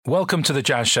Welcome to the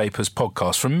Jazz Shapers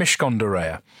podcast from Mishcon de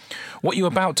Reya. What you're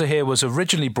about to hear was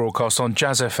originally broadcast on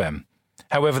Jazz FM.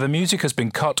 However, the music has been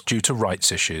cut due to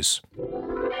rights issues.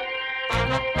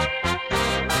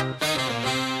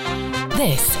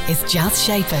 This is Jazz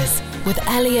Shapers with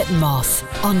Elliot Moss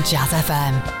on Jazz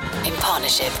FM. In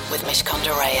partnership with Mishcon de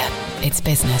Reya. It's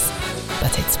business,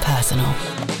 but it's personal.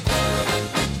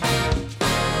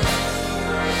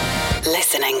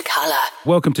 Listening colour.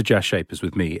 Welcome to Jazz Shapers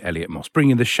with me, Elliot Moss,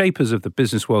 bringing the shapers of the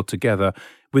business world together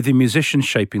with the musicians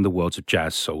shaping the worlds of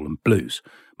jazz, soul and blues.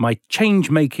 My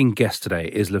change-making guest today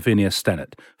is Lavinia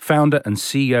Stennett, founder and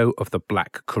CEO of the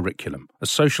Black Curriculum, a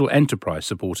social enterprise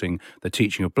supporting the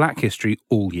teaching of Black history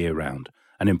all year round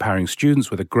and empowering students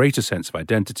with a greater sense of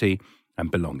identity and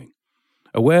belonging.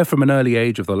 Aware from an early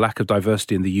age of the lack of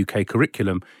diversity in the UK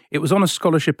curriculum, it was on a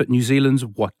scholarship at New Zealand's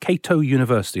Waikato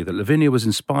University that Lavinia was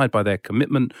inspired by their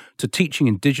commitment to teaching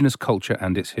Indigenous culture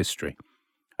and its history.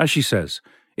 As she says,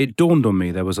 it dawned on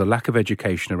me there was a lack of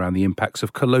education around the impacts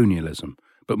of colonialism,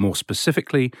 but more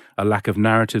specifically, a lack of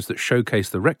narratives that showcase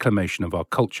the reclamation of our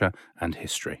culture and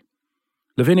history.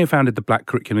 Lavinia founded the Black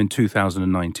Curriculum in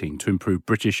 2019 to improve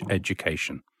British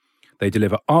education. They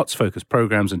deliver arts-focused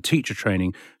programmes and teacher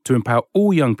training to empower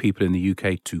all young people in the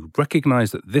UK to recognise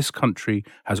that this country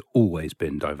has always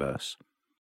been diverse.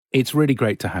 It's really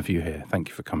great to have you here. Thank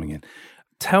you for coming in.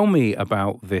 Tell me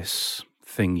about this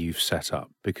thing you've set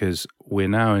up, because we're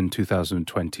now in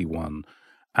 2021,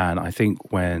 and I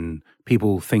think when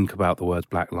people think about the words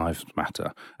Black Lives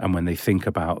Matter, and when they think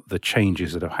about the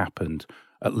changes that have happened,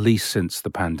 at least since the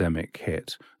pandemic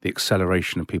hit, the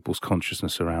acceleration of people's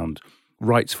consciousness around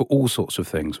rights for all sorts of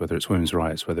things, whether it's women's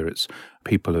rights, whether it's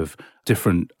people of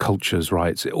different cultures'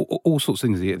 rights, all sorts of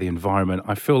things, the environment.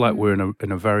 I feel like we're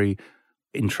in a very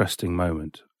interesting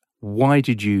moment. Why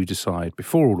did you decide,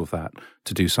 before all of that,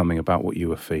 to do something about what you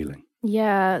were feeling?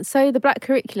 Yeah, so the Black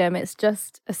Curriculum, it's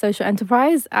just a social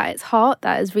enterprise at its heart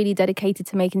that is really dedicated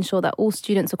to making sure that all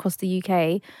students across the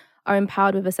UK are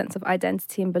empowered with a sense of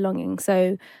identity and belonging.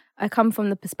 So I come from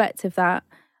the perspective that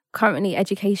currently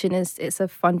education it's a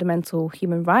fundamental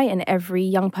human right, and every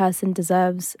young person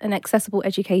deserves an accessible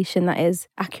education that is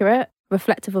accurate,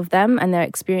 reflective of them and their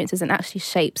experiences, and actually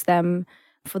shapes them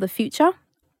for the future.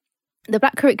 The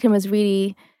Black Curriculum was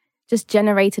really just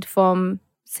generated from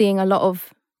seeing a lot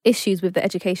of issues with the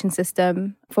education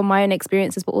system from my own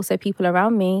experiences, but also people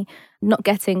around me not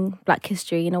getting Black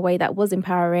history in a way that was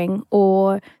empowering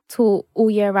or taught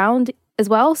all year round as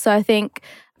well. So I think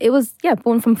it was,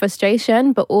 born from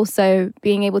frustration, but also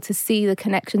being able to see the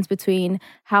connections between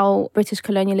how British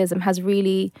colonialism has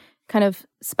really kind of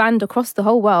spanned across the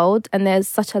whole world, and there's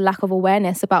such a lack of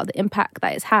awareness about the impact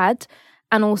that it's had,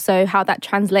 and also how that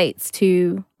translates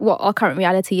to what our current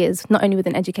reality is, not only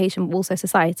within education, but also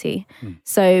society.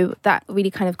 So that really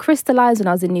kind of crystallised when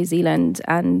I was in New Zealand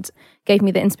and gave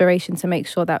me the inspiration to make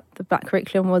sure that the Black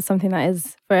Curriculum was something that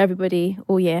is for everybody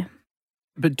all year.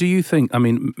 But do you think,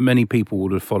 many people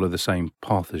would have followed the same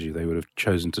path as you. They would have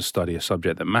chosen to study a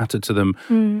subject that mattered to them,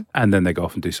 and then they go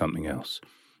off and do something else.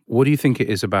 What do you think it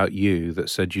is about you that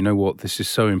said, you know what, this is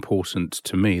so important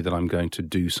to me that I'm going to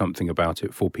do something about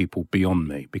it for people beyond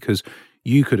me? Because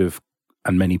you could have,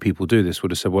 and many people do this,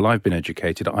 would have said, well, I've been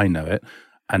educated, I know it,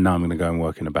 and now I'm going to go and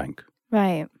work in a bank.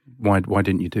 Right. Why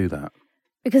didn't you do that?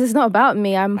 Because it's not about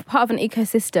me. I'm part of an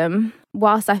ecosystem.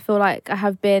 Whilst I feel like I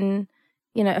have been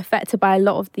affected by a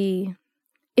lot of the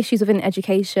issues within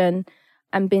education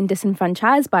and being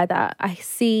disenfranchised by that, I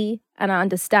see and I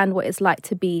understand what it's like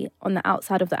to be on the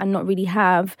outside of that and not really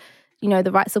have,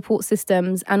 the right support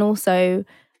systems, and also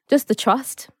just the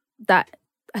trust that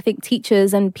I think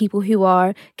teachers and people who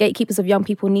are gatekeepers of young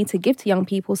people need to give to young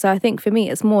people. So I think for me,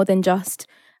 it's more than just,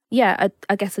 I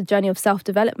guess a journey of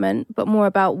self-development, but more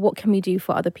about what can we do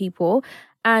for other people.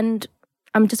 And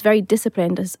I'm just very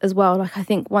disciplined as well. Like, I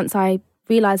think once I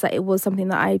realised that it was something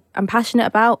that I'm passionate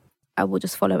about, I will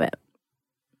just follow it.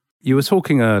 You were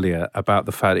talking earlier about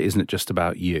the fact it isn't just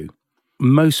about you.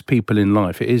 Most people in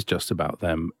life, it is just about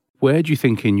them. Where do you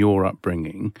think in your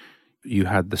upbringing you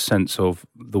had the sense of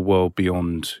the world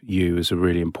beyond you is a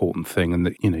really important thing and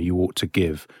that, you ought to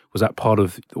give? Was that part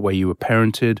of the way you were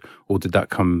parented, or did that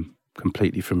come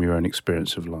completely from your own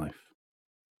experience of life?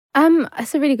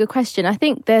 That's a really good question. I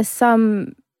think there's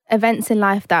some events in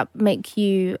life that make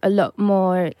you a lot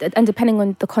more, and depending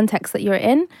on the context that you're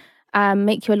in,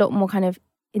 make you a lot more kind of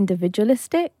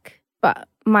individualistic. But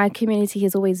my community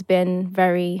has always been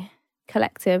very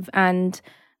collective, and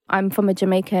I'm from a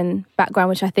Jamaican background,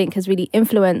 which I think has really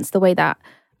influenced the way that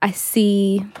I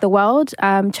see the world.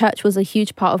 Church was a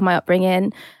huge part of my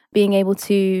upbringing, being able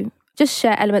to just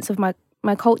share elements of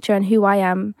my culture and who I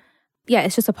am,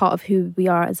 it's just a part of who we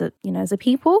are as a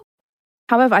people.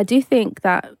 However, I do think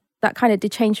that kind of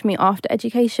did change for me after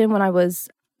education when I was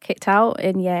kicked out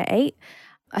in year 8.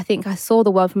 I think I saw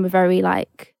the world from a very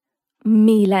like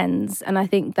me lens, and I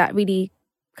think that really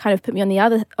kind of put me on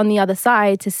the other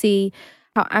side to see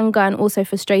how anger and also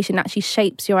frustration actually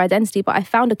shapes your identity. But I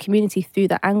found a community through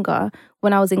that anger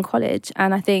when I was in college.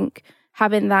 And I think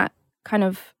having that kind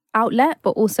of outlet,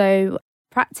 but also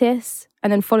practice,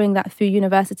 and then following that through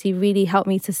university really helped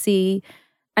me to see,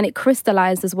 and it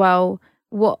crystallized as well,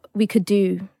 what we could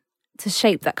do to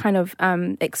shape that kind of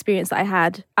experience that I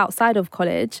had outside of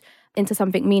college into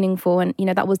something meaningful. And,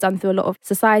 that was done through a lot of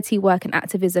society work and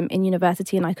activism in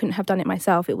university, and I couldn't have done it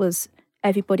myself. It was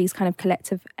everybody's kind of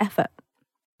collective effort.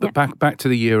 But back to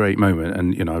the year 8 moment,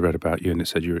 and I read about you, and it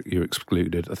said you're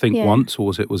excluded. I think once, or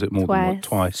was it more than once?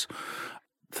 Twice.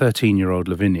 13-year-old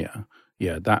Lavinia,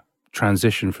 that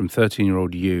transition from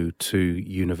 13-year-old you to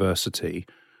university.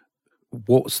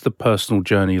 What's the personal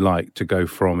journey like to go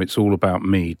from it's all about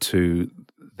me to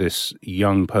this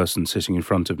young person sitting in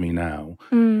front of me now,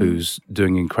 who's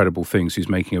doing incredible things, who's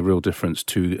making a real difference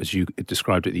to, as you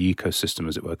described it, the ecosystem,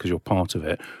 as it were, because you're part of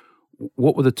it.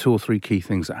 What were the 2 or 3 key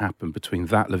things that happened between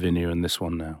that Lavinia and this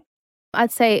one now?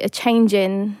 I'd say a change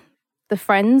in the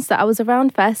friends that I was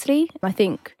around, firstly. I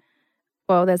think,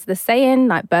 there's the saying,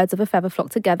 like birds of a feather flock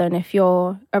together. And if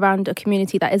you're around a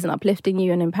community that isn't uplifting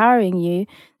you and empowering you,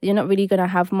 you're not really going to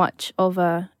have much of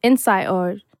a insight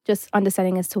or just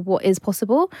understanding as to what is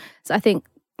possible. So I think,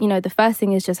 the first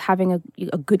thing is just having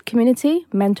a good community,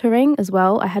 mentoring as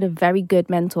well. I had a very good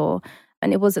mentor,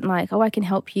 and it wasn't like, I can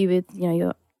help you with,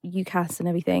 your UCAS and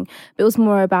everything. But it was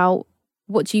more about,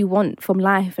 what do you want from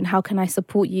life and how can I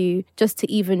support you just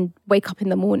to even wake up in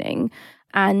the morning?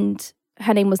 And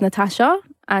her name was Natasha,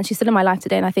 and she's still in my life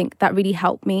today. And I think that really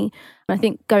helped me. And I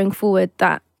think going forward,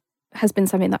 that has been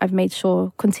something that I've made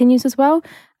sure continues as well.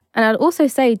 And I'd also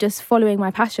say just following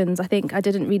my passions. I think I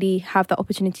didn't really have that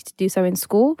opportunity to do so in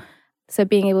school. So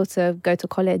being able to go to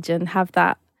college and have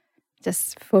that,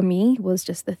 just for me, was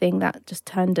just the thing that just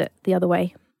turned it the other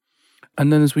way.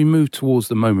 And then as we move towards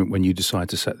the moment when you decide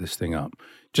to set this thing up,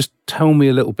 just tell me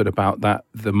a little bit about that,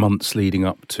 the months leading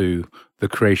up to the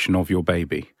creation of your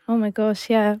baby. Oh my gosh,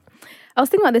 yeah. I was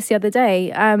thinking about this the other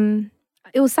day.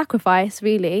 It was sacrifice,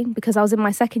 really, because I was in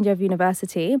my second year of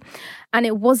university, and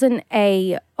it wasn't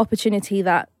a opportunity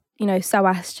that,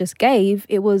 SOAS just gave.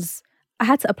 I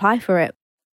had to apply for it.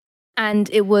 And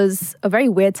it was a very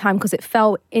weird time because it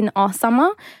fell in our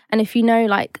summer. And if you know,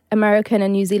 like American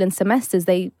and New Zealand semesters,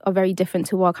 they are very different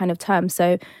to our kind of terms.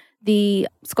 So the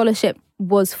scholarship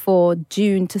was for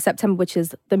June to September, which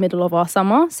is the middle of our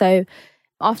summer. So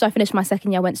after I finished my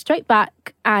second year, I went straight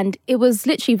back, and it was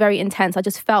literally very intense. I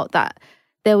just felt that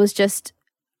there was just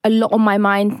a lot on my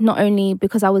mind, not only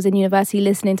because I was in university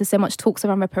listening to so much talks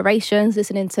around reparations,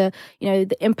 listening to,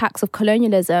 the impacts of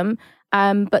colonialism,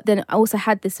 but then I also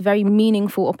had this very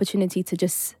meaningful opportunity to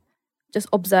just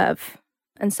observe.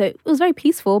 And so it was very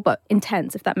peaceful, but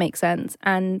intense, if that makes sense.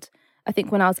 And I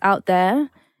think when I was out there,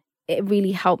 it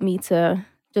really helped me to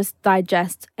just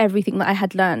digest everything that I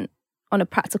had learned on a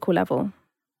practical level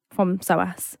from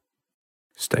SOAS.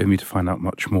 Stay with me to find out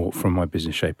much more from my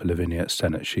business shaper, Lavinia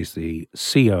Stennett. She's the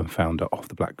CEO and founder of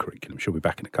the Black Curriculum. She'll be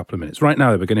back in a couple of minutes. Right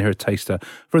now, we're going to hear a taster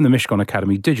from the Mishcon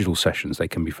Academy digital sessions. They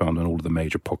can be found on all of the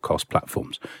major podcast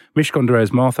platforms. Mishcon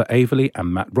Dorea's Martha Averley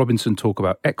and Matt Robinson talk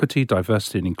about equity,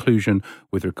 diversity and inclusion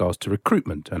with regards to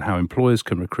recruitment and how employers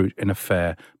can recruit in a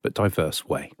fair but diverse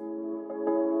way.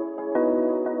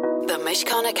 The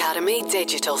Mishcon Academy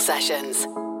digital sessions.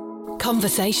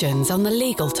 Conversations on the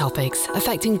legal topics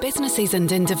affecting businesses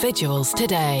and individuals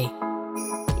today.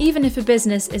 Even if a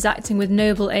business is acting with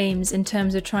noble aims in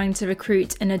terms of trying to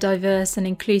recruit in a diverse and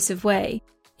inclusive way,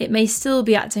 it may still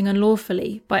be acting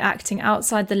unlawfully by acting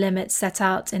outside the limits set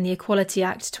out in the Equality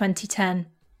Act 2010.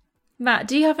 Matt,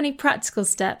 do you have any practical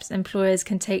steps employers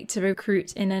can take to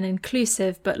recruit in an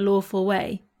inclusive but lawful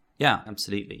way? Yeah,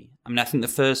 absolutely. I think the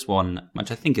first one,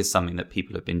 which I think is something that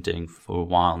people have been doing for a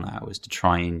while now, is to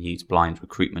try and use blind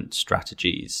recruitment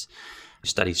strategies.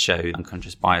 Studies show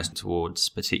unconscious bias towards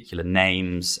particular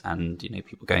names and,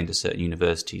 people going to certain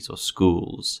universities or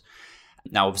schools.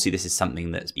 Now, obviously, this is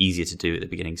something that's easier to do at the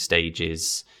beginning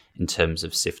stages in terms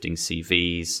of sifting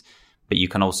CVs, but you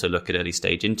can also look at early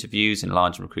stage interviews in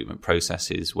large recruitment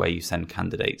processes where you send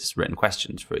candidates written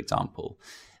questions, for example.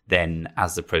 Then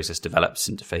as the process develops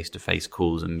into face-to-face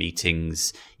calls and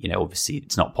meetings, obviously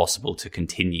it's not possible to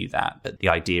continue that. But the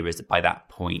idea is that by that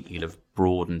point, you'll have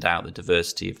broadened out the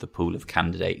diversity of the pool of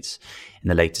candidates in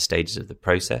the later stages of the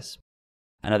process.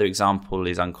 Another example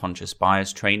is unconscious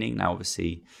bias training. Now,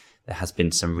 obviously, There has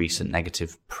been some recent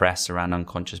negative press around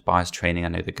unconscious bias training. I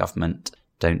know the government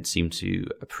don't seem to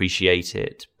appreciate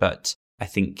it, but I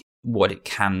think what it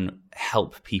can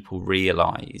help people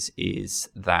realize is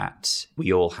that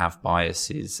we all have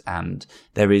biases, and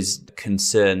there is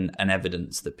concern and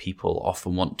evidence that people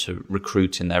often want to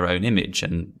recruit in their own image.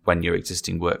 And when your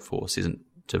existing workforce isn't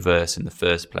diverse in the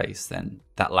first place, then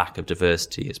that lack of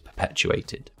diversity is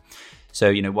perpetuated.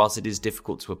 So, whilst it is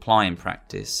difficult to apply in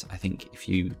practice, I think if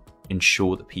you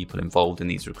ensure that people involved in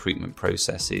these recruitment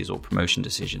processes or promotion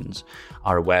decisions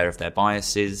are aware of their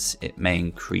biases, it may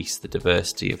increase the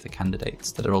diversity of the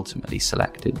candidates that are ultimately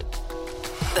selected.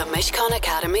 The Mishcon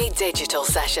Academy Digital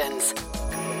Sessions.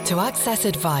 To access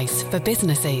advice for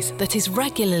businesses that is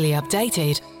regularly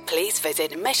updated, please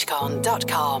visit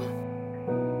mishcon.com.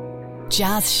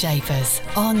 Jazz Shapers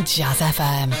on Jazz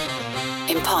FM.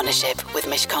 In partnership with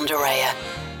Mishcon de Reya.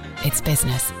 It's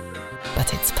business,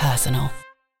 but it's personal.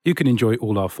 You can enjoy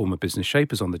all our former Business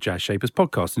Shapers on the Jazz Shapers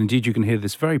podcast. And indeed, you can hear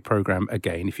this very programme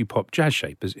again if you pop Jazz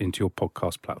Shapers into your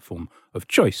podcast platform of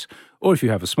choice. Or if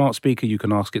you have a smart speaker, you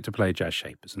can ask it to play Jazz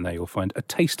Shapers, and there you'll find a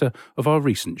taster of our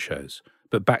recent shows.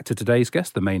 But back to today's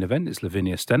guest, the main event is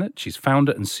Lavinia Stennett. She's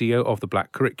founder and CEO of The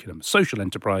Black Curriculum, a social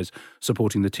enterprise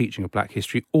supporting the teaching of Black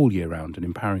history all year round and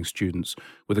empowering students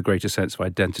with a greater sense of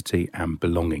identity and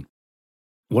belonging.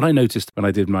 What I noticed when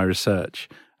I did my research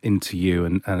into you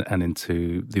and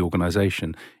into the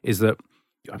organisation is that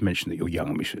I've mentioned that you're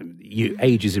young.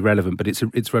 Age is irrelevant, but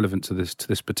it's relevant to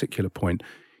this particular point.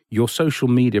 Your social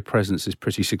media presence is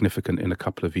pretty significant in a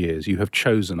couple of years. You have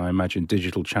chosen, I imagine,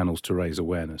 digital channels to raise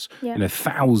awareness. Yeah.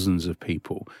 Thousands of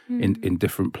people in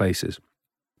different places.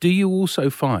 Do you also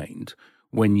find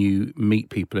when you meet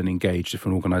people and engage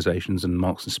different organisations, and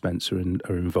Marks and Spencer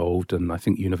are involved, and I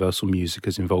think Universal Music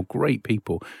has involved great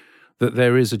people, that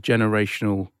there is a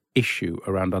generational issue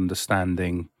around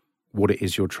understanding what it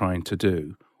is you're trying to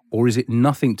do? Or is it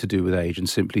nothing to do with age and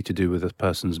simply to do with a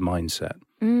person's mindset?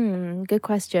 Good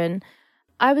question.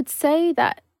 I would say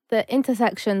that the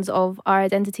intersections of our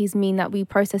identities mean that we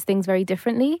process things very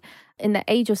differently. In the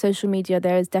age of social media,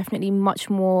 there is definitely much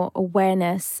more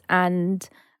awareness and,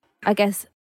 I guess,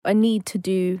 a need to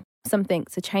do something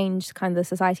to change kind of the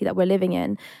society that we're living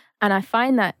in. And I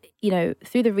find that,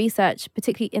 through the research,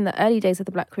 particularly in the early days of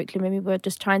the Black Curriculum, when we were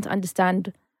just trying to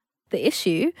understand the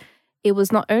issue, it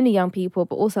was not only young people,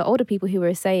 but also older people who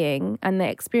were saying, and their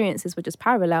experiences were just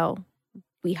parallel.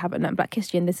 We haven't learned Black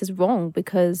history, and this is wrong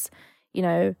because,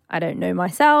 I don't know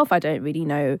myself. I don't really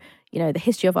know, the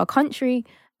history of our country.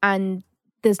 And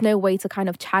there's no way to kind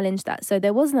of challenge that. So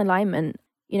there was an alignment,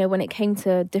 when it came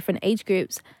to different age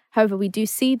groups. However, we do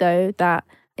see, though, that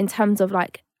in terms of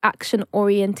like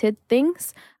action-oriented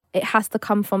things, it has to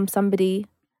come from somebody,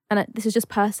 and this is just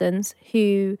persons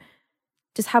who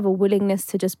just have a willingness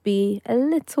to just be a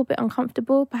little bit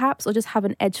uncomfortable, perhaps, or just have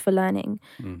an edge for learning.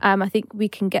 I think we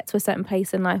can get to a certain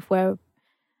place in life where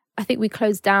I think we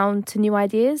close down to new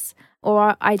ideas, or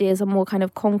our ideas are more kind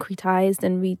of concretized,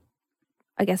 and we,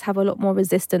 I guess, have a lot more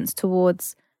resistance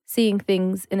towards seeing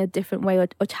things in a different way,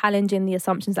 or challenging the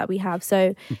assumptions that we have.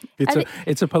 So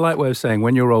it's a polite way of saying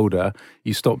when you're older,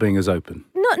 you stop being as open.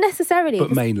 Not necessarily.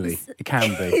 But mainly, it can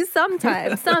be.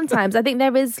 Sometimes. I think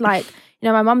there is my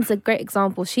mum's a great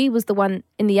example. She was the one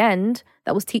in the end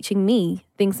that was teaching me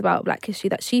things about Black history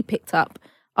that she picked up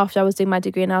after I was doing my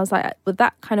degree. And I was like, with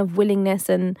that kind of willingness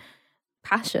and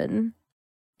passion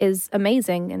is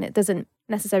amazing. And it doesn't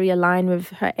necessarily align with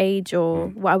her age or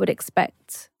what I would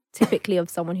expect typically of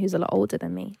someone who's a lot older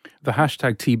than me. The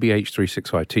hashtag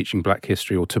TBH365, teaching Black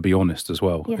history, or to be honest as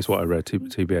well, is what I read,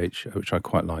 TBH, which I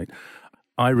quite like.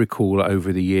 I recall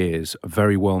over the years a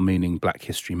very well-meaning Black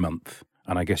History Month.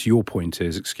 And I guess your point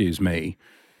is, excuse me,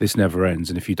 this never ends.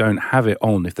 And if you don't have it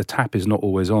on, if the tap is not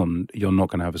always on, you're not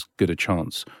going to have as good a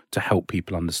chance to help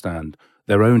people understand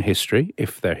their own history,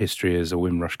 if their history is a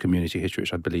Windrush community history,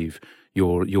 which I believe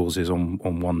yours is on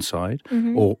one side,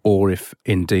 or if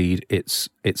indeed it's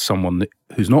someone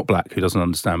who's not Black, who doesn't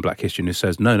understand Black history, and who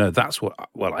says, no, that's what,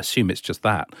 well, I assume it's just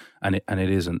that, and it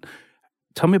isn't.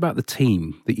 Tell me about the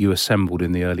team that you assembled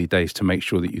in the early days to make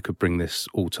sure that you could bring this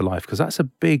all to life, because that's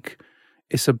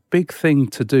it's a big thing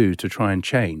to do, to try and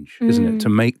change, isn't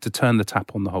it? To turn the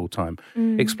tap on the whole time.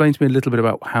 Explain to me a little bit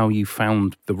about how you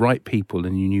found the right people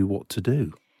and you knew what to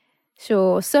do.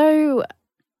 Sure. So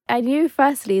I knew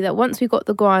firstly that once we got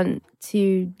the grant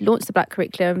to launch the Black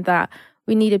Curriculum, that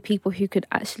we needed people who could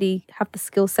actually have the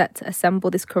skill set to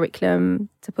assemble this curriculum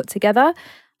to put together.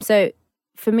 So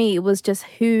for me, it was just,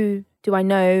 who do I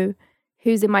know,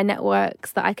 who's in my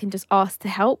networks that I can just ask to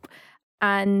help.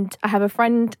 And I have a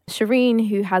friend, Shireen,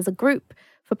 who has a group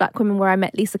for Black Women, where I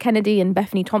met Lisa Kennedy and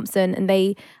Bethany Thompson, and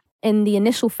they, in the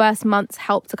initial first months,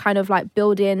 helped to kind of like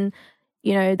build in,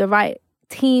 you know, the right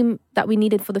team that we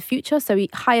needed for the future. So we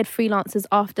hired freelancers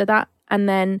after that. And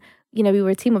then, you know, we were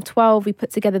a team of 12. We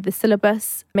put together the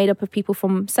syllabus made up of people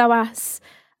from SOAS,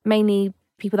 mainly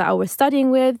people that I was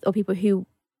studying with or people who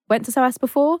went to SOAS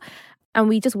before. And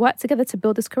we just worked together to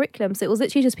build this curriculum. So it was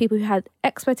literally just people who had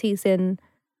expertise in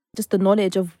just the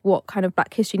knowledge of what kind of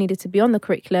Black history needed to be on the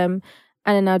curriculum.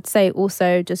 And then I'd say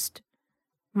also just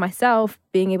myself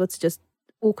being able to just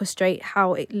orchestrate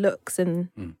how it looks and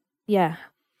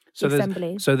so the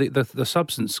assembly. So the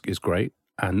substance is great.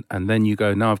 And then you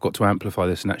go, now I've got to amplify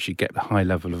this and actually get the high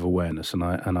level of awareness. And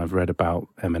I've read about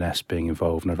M&S being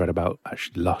involved, and I've read about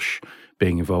actually Lush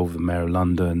being involved, the Mayor of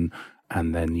London,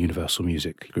 and then Universal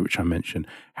Music Group, which I mentioned.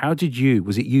 How did you,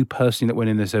 was it you personally that went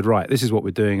in there and said, right, this is what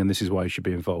we're doing and this is why you should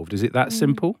be involved? Is it that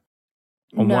simple?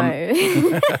 No.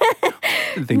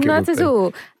 Didn't think Not it would at be.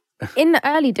 all. In the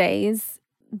early days,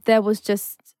 there was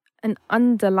just an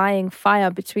underlying fire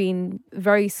between a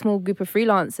very small group of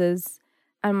freelancers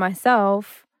and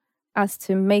myself as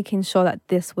to making sure that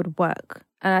this would work.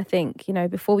 And I think, you know,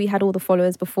 before we had all the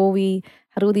followers, before we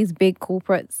had all these big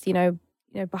corporates, you know,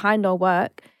 behind our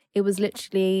work, it was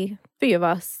literally 3 of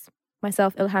us,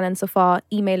 myself, Ilhan and Safar,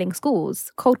 emailing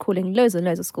schools, cold calling loads and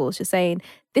loads of schools, just saying,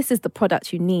 this is the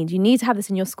product you need. You need to have this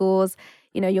in your schools.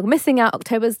 You know, you're missing out.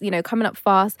 October's, you know, coming up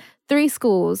fast. 3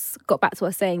 schools got back to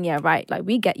us saying, yeah, right, like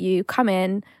we get you, come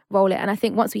in, roll it. And I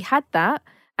think once we had that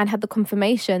and had the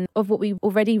confirmation of what we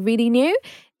already really knew,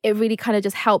 it really kind of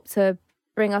just helped to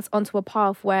bring us onto a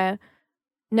path where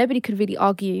nobody could really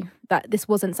argue that this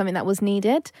wasn't something that was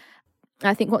needed.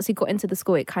 I think once we got into the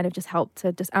school, it kind of just helped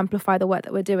to just amplify the work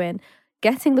that we're doing.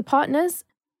 Getting the partners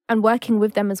and working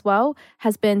with them as well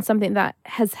has been something that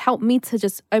has helped me to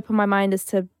just open my mind as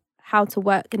to how to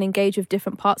work and engage with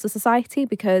different parts of society,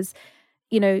 because,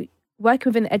 you know,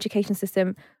 working within the education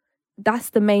system,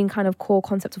 that's the main kind of core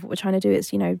concept of what we're trying to do.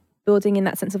 Is, you know, building in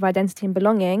that sense of identity and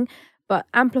belonging, but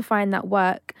amplifying that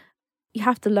work, you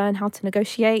have to learn how to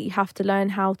negotiate. You have to learn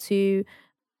how to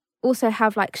also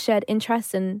have like shared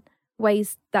interests and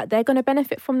ways that they're going to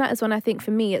benefit from that as well. And I think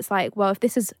for me, it's like, well, if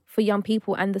this is for young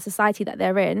people and the society that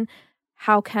they're in,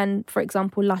 how can, for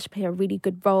example, Lush play a really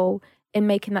good role in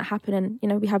making that happen? And, you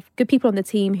know, we have good people on the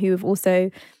team who have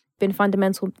also been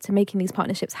fundamental to making these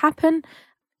partnerships happen.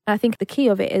 And I think the key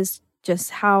of it is just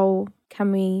how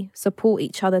can we support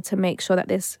each other to make sure that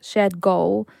this shared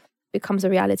goal becomes a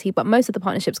reality. But most of the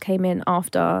partnerships came in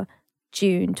after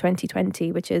June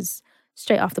 2020, which is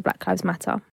straight after Black Lives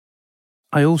Matter.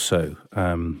 I also,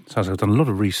 sounds like I've done a lot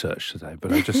of research today,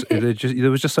 but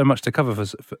there was just so much to cover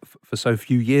for so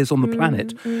few years on the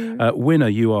planet. Winner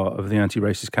you are of the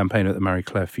Anti-Racist Campaign at the Marie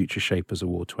Claire Future Shapers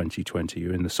Award 2020.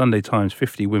 You're in the Sunday Times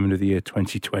 50 Women of the Year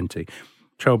 2020.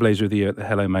 Trailblazer of the Year at the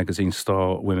Hello Magazine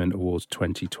Star Women Awards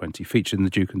 2020, featured in the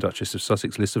Duke and Duchess of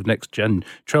Sussex list of Next Gen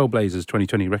Trailblazers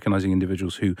 2020, recognising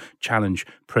individuals who challenge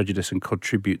prejudice and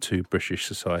contribute to British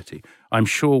society. I'm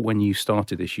sure when you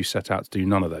started this, you set out to do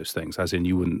none of those things, as in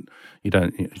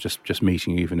just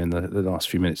meeting even in the last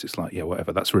few minutes, it's like, yeah,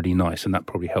 whatever, that's really nice, and that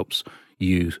probably helps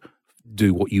you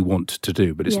do what you want to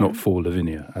do, but it's not for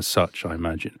Lavinia as such, I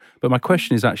imagine. But my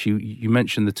question is actually, you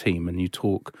mentioned the team and you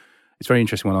talk. It's very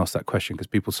interesting when I ask that question, because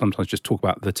people sometimes just talk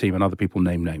about the team and other people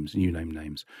name names and you name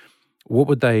names. What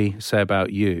would they say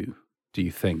about you, do you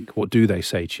think? What do they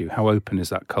say to you? How open is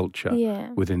that culture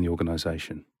within the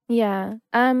organisation? Yeah.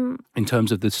 In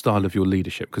terms of the style of your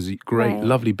leadership, because great,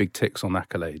 lovely big ticks on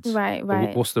accolades. Right.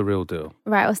 But what's the real deal?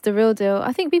 Right, what's the real deal?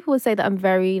 I think people would say that I'm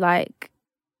very,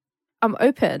 I'm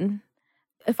open.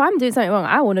 If I'm doing something wrong,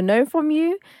 I want to know from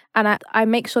you. And I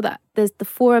make sure that there's the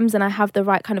forums and I have the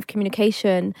right kind of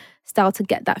communication style to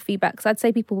get that feedback. So I'd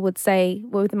say people would say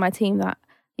within my team that,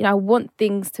 you know, I want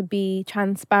things to be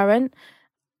transparent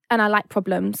and I like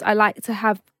problems. I like to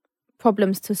have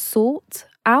problems to sort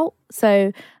out.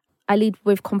 So I lead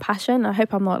with compassion. I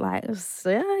hope I'm not like,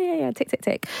 tick, tick,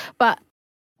 tick. But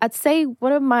I'd say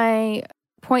one of my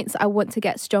points I want to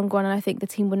get stronger on, and I think the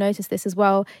team will notice this as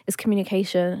well, is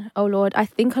communication. Oh Lord, I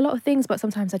think a lot of things, but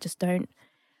sometimes I just don't.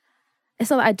 It's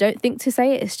not that I don't think to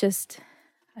say it, it's just,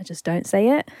 I just don't say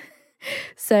it.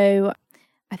 So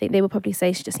I think they will probably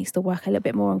say she just needs to work a little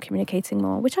bit more on communicating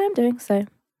more, which I am doing, so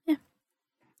yeah.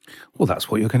 Well, that's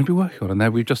what you're going to be working on. And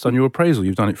there we've just done your appraisal.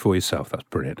 You've done it for yourself. That's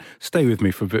brilliant. Stay with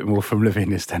me for a bit more from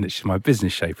Lavinia Stennett. She's my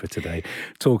business shaper today,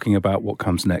 talking about what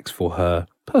comes next for her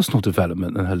personal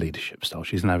development and her leadership style.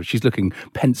 She's looking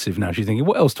pensive now. She's thinking,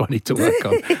 what else do I need to work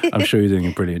on? I'm sure you're doing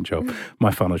a brilliant job.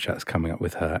 My final chat's coming up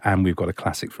with her. And we've got a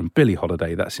classic from Billie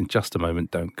Holiday. That's in just a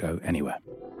moment. Don't go anywhere.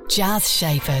 Jazz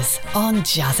Shapers on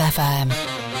Jazz FM.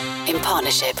 In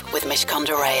partnership with Mishcon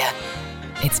de Reya.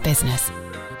 It's business,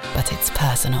 but it's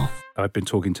personal. I've been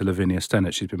talking to Lavinia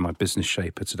Stennett. She's been my business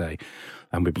shaper today,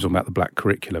 and we've been talking about the Black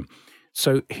Curriculum.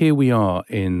 So here we are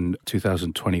in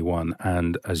 2021,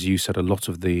 and as you said, a lot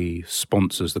of the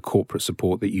sponsors, the corporate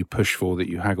support that you pushed for, that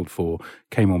you haggled for,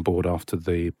 came on board after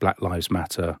the Black Lives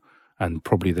Matter and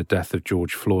probably the death of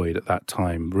George Floyd at that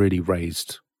time really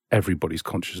raised everybody's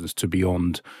consciousness to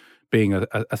beyond being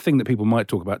a thing that people might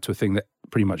talk about to a thing that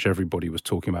pretty much everybody was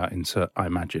talking about, I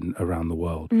imagine, around the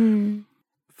world.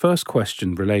 First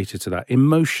question related to that,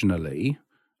 emotionally,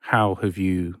 how have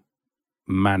you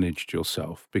managed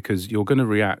yourself? Because you're going to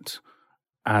react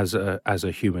as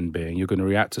a human being. You're going to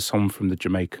react to someone from the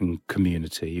Jamaican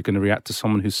community. You're going to react to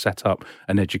someone who's set up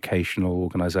an educational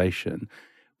organisation.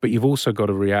 But you've also got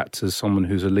to react to someone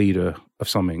who's a leader of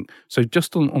something. So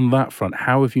just on that front,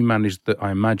 how have you managed that? I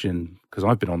imagine, because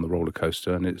I've been on the roller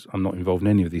coaster and I'm not involved in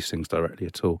any of these things directly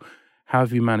at all. How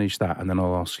have you managed that? And then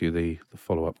I'll ask you the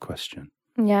follow-up question.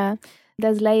 Yeah,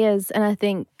 there's layers. And I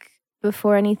think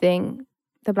before anything,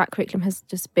 the Black Curriculum has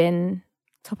just been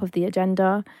top of the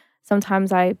agenda.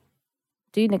 Sometimes I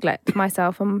do neglect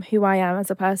myself and who I am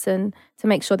as a person to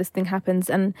make sure this thing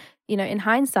happens. And, you know, in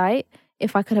hindsight,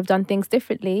 if I could have done things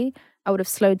differently, I would have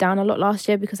slowed down a lot last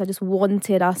year because I just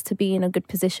wanted us to be in a good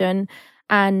position.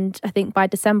 And I think by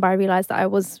December, I realised that I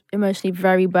was emotionally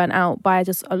very burnt out by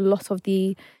just a lot of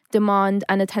the demand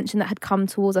and attention that had come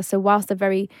towards us. So whilst a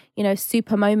very,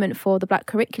 super moment for the Black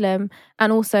Curriculum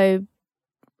and also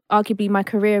arguably my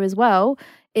career as well,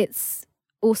 it's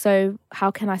also how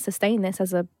can I sustain this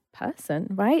as a person,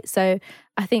 right? So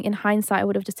I think in hindsight, I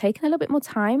would have just taken a little bit more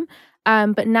time.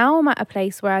 But now I'm at a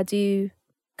place where I do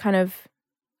kind of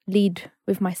lead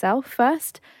with myself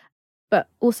first, but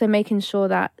also making sure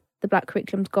that the Black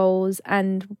Curriculum's goals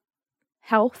and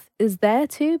health is there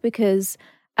too, because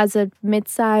as a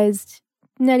mid-sized,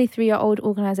 nearly 3-year-old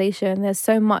organisation, there's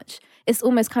so much, it's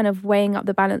almost kind of weighing up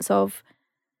the balance of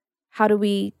how do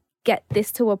we get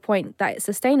this to a point that it's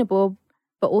sustainable,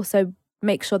 but also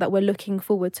make sure that we're looking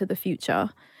forward to the future.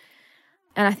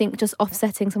 And I think just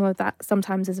offsetting some of that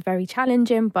sometimes is very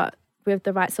challenging, but with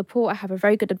the right support, I have a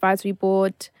very good advisory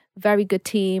board, very good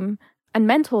team, and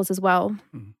mentors as well.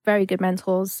 Very good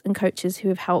mentors and coaches who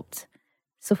have helped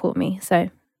support me. So,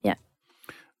 yeah.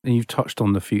 And you've touched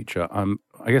on the future.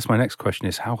 I guess my next question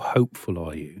is, how hopeful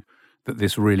are you that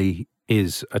this really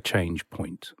is a change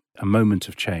point, a moment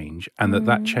of change, and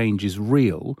that change is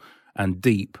real and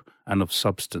deep and of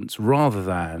substance, rather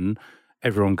than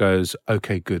everyone goes,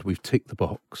 okay, good, we've ticked the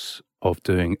box of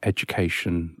doing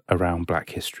education around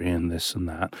Black history and this and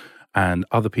that. And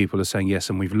other people are saying, yes,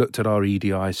 and we've looked at our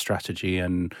EDI strategy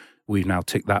and we've now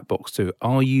ticked that box too.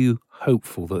 Are you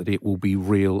hopeful that it will be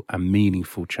real and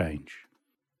meaningful change?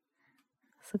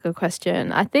 That's a good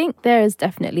question. I think there is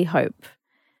definitely hope.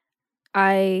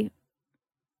 I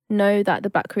know that the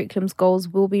Black Curriculum's goals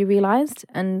will be realised,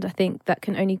 and I think that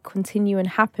can only continue and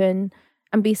happen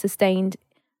and be sustained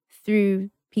through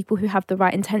people who have the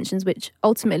right intentions, which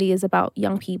ultimately is about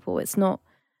young people. It's not,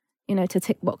 to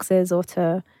tick boxes or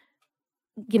to,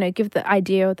 give the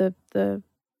idea or the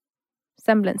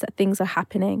semblance that things are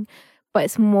happening, but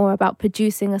it's more about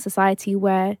producing a society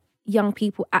where young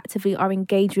people actively are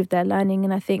engaged with their learning.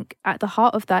 And I think at the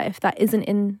heart of that, if that isn't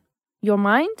in your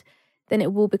mind, then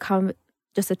it will become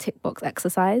just a tick box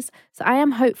exercise. So I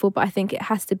am hopeful, but I think it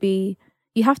has to be,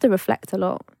 you have to reflect a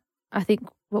lot. I think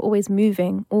we're always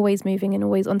moving and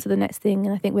always on to the next thing.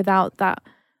 And I think without that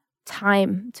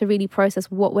time to really process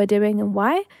what we're doing and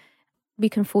why, we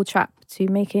can fall trap to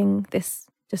making this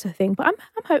just a thing. But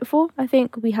I'm hopeful. I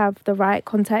think we have the right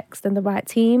context and the right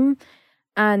team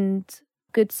and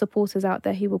good supporters out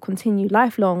there who will continue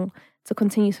lifelong to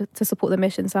continue to support the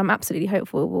mission. So I'm absolutely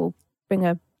hopeful it will bring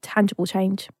a tangible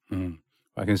change.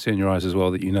 I can see in your eyes as well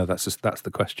that that's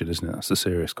the question, isn't it? That's the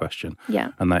serious question.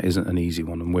 Yeah. And that isn't an easy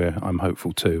one. And I'm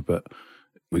hopeful too, but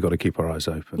we've got to keep our eyes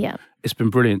open. Yeah. It's been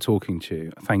brilliant talking to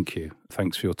you. Thank you.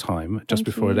 Thanks for your time. Just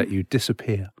before I let you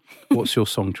disappear, what's your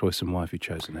song choice and why have you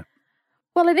chosen it?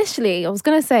 Well, initially I was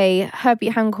going to say Herbie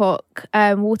Hancock,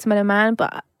 Watermelon Man,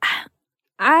 but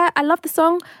I love the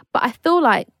song, but I feel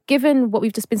like given what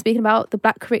we've just been speaking about, the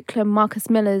Black Curriculum, Marcus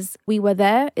Miller's We Were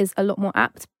There is a lot more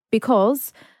apt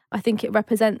because I think it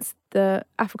represents the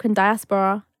African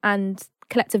diaspora and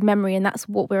collective memory, and that's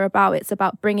what we're about. It's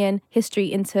about bringing history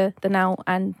into the now,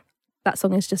 and that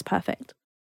song is just perfect.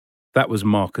 That was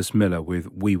Marcus Miller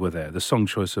with We Were There, the song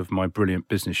choice of my brilliant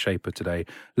business shaper today,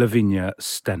 Lavinia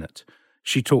Stennett.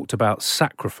 She talked about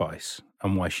sacrifice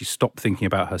and why she stopped thinking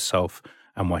about herself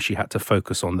and why she had to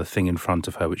focus on the thing in front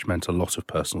of her, which meant a lot of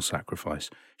personal sacrifice.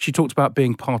 She talked about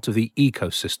being part of the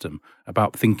ecosystem,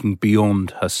 about thinking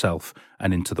beyond herself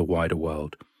and into the wider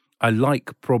world. I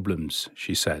like problems,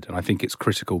 she said, and I think it's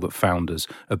critical that founders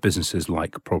of businesses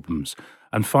like problems.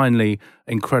 And finally,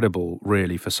 incredible,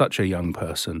 really, for such a young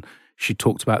person, she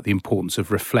talked about the importance of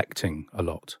reflecting a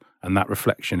lot. And that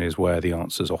reflection is where the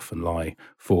answers often lie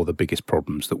for the biggest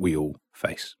problems that we all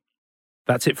face.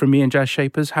 That's it from me and Jazz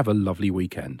Shapers. Have a lovely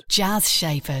weekend. Jazz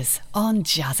Shapers on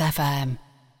Jazz FM.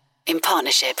 In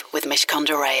partnership with Mishcon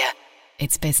de Reya.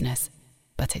 It's business,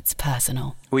 but it's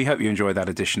personal. We hope you enjoyed that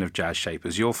edition of Jazz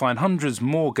Shapers. You'll find hundreds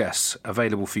more guests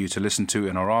available for you to listen to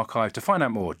in our archive. To find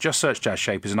out more, just search Jazz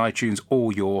Shapers in iTunes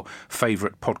or your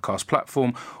favourite podcast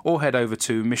platform, or head over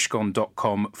to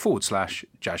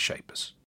mishcon.com/Jazz Shapers.